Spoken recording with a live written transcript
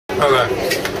Hello.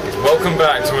 Welcome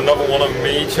back to another one of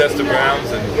me, Chester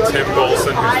Browns, and Tim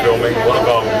Bolson, who's filming one of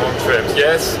our road trips.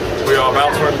 Yes, we are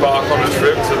about to embark on a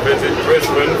trip to visit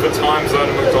Brisbane for Time Zone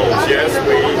and McDonald's. Yes,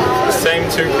 the same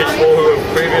two people who have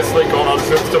previously gone on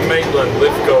trips to Maitland,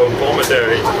 Lithgow,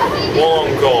 Bomaderry,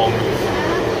 Wollongong,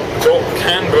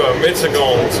 Canberra,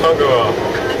 Mittagong, Tuggerah.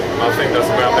 I think that's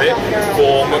about it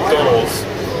for McDonald's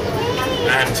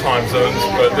and time zones,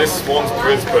 but this one's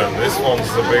Brisbane. This one's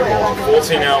the big one.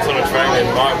 14 hours on a train, in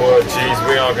my word, geez,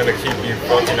 we are going to keep you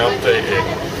fucking updated.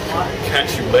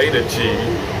 Catch you later, G.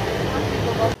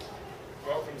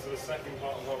 Welcome to the second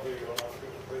part of our video on our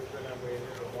trip to Brisbane, and we're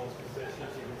here at one station,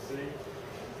 as you can see.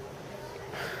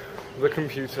 The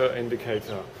computer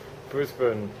indicator.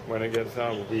 Brisbane, when it gets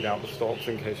out, will read out the stops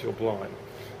in case you're blind.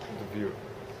 The viewer.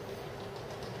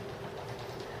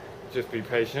 Just be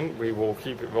patient, we will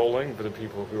keep it rolling for the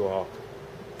people who are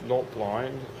not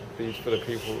blind. These for the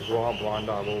people who are blind,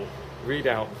 I will read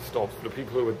out the stops. For the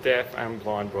people who are deaf and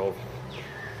blind, well,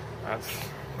 that's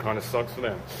kind of sucks for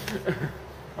them.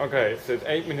 Okay, it says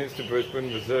 8 minutes to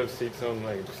Brisbane, reserved seats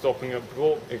only. Stopping at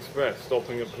Broad Express,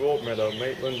 stopping at Broadmeadow,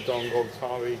 Maitland, Dongog,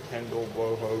 Tari, Kendall,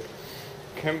 Boho,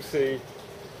 Kempsey,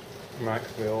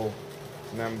 Maxville,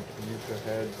 Nambucca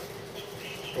Head,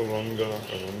 Urunga,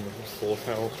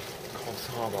 Sawtell, Coffs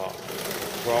Harbour,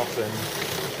 Grafton,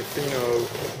 Casino,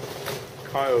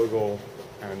 Kyogo,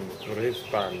 and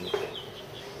Brisbane.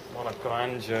 What a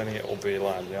grand journey it will be,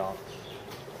 lad, yeah.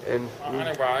 And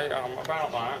anyway,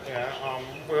 about that, yeah,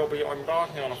 we'll be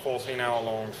embarking on a 14-hour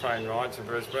long train ride to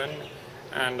Brisbane,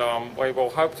 and we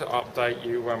will hope to update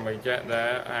you when we get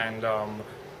there, and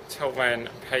till then,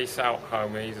 peace out,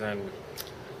 homies, and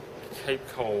keep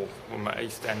cool from the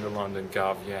East End of London,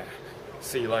 Gov, yeah.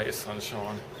 See you later,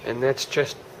 sunshine. And that's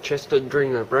Chester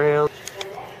Dringer Brown.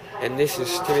 And this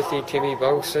is Timmy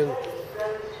Bolson.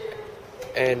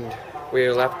 And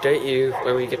we'll update you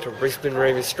when we get to Brisbane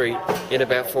Roma Street in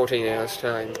about 14 hours'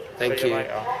 time. Thank you.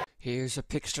 Later. Here's a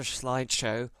picture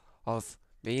slideshow of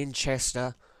me and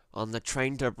Chester on the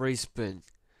train to Brisbane.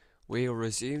 We'll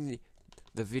resume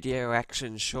the video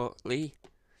action shortly.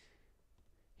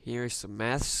 Here is some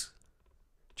maths.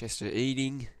 Chester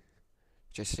eating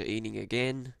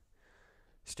again,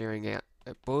 staring out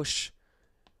at bush,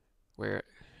 where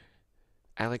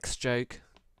Alex joke,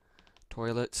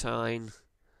 toilet sign,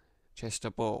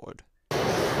 Chester bored.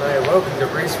 Hi, welcome to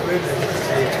Brisbane, and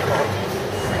it's hot,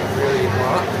 really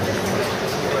hot.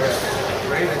 We're at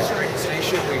Raven Street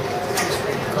Station. We've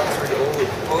got through all the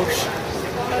bush,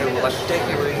 and we'll update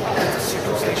you when we get to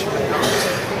Central Station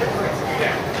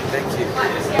Thank you.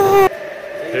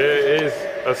 Here is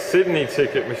a Sydney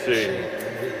ticket machine.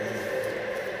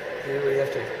 Here we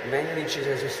have to manually choose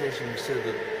our destination instead of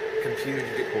the computer to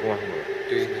get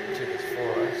doing the tickets for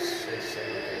us.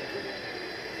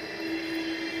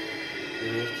 Then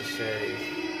we have to say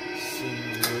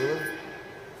Seymour,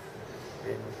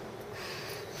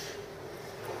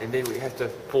 and then we have to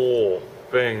 4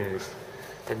 things.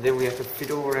 and then we have to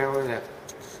fiddle around with that.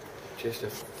 Just a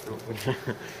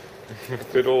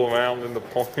Fiddle around in the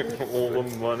pocket of all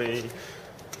the money.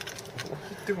 What are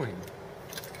you doing?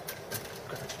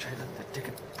 Gotta try the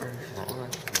ticket first. I'm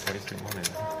wasting money.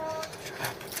 Shut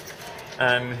up.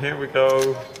 And here we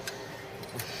go.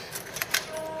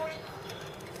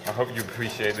 I hope you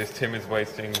appreciate this. Tim is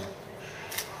wasting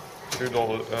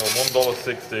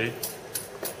 $1.60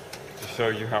 to show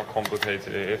you how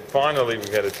complicated it is. Finally, we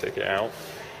get a ticket out.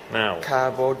 Now,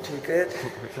 Cardboard ticket.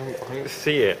 I can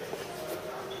see it.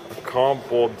 A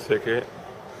cardboard ticket.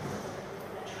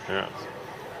 Yes.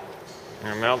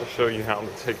 And now to show you how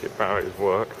the ticket barriers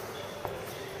work.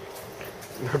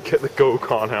 Now get the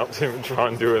go-kart out, Tim, and try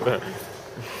and do it there.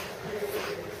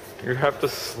 You have to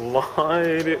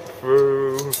slide it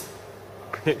through,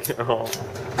 pick it up.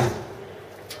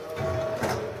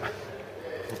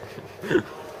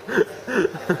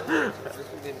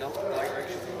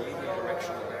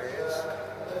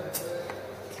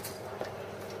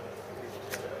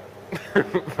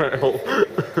 Fail.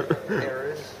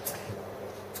 Errors.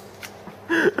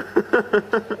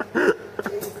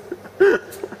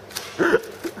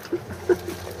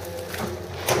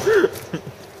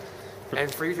 And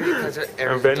free to because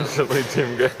errors. Eventually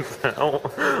Tim gets out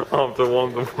after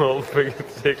one of the world's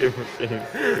biggest ticket machines.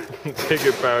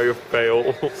 Ticket barrier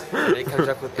fails. And it comes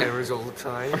up with errors all the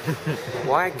time.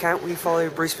 Why can't we follow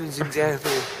Brisbane's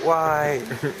example? Why?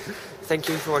 Thank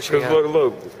you for watching. Because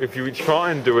look, if you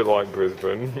try and do it like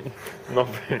Brisbane,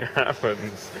 nothing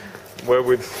happens. Where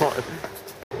with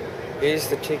Here's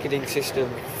the ticketing system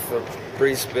for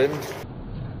Brisbane.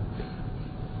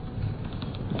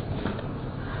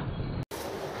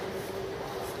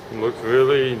 looks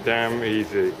really damn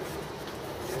easy.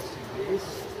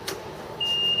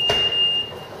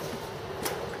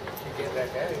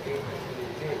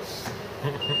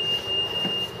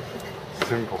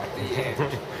 Simple.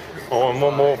 Oh, and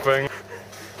one more thing.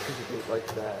 Like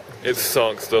that. It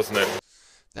sucks, doesn't it?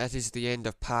 That is the end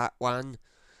of part 1.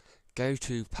 Go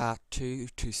to part 2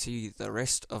 to see the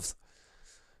rest of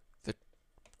the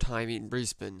time in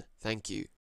Brisbane. Thank you.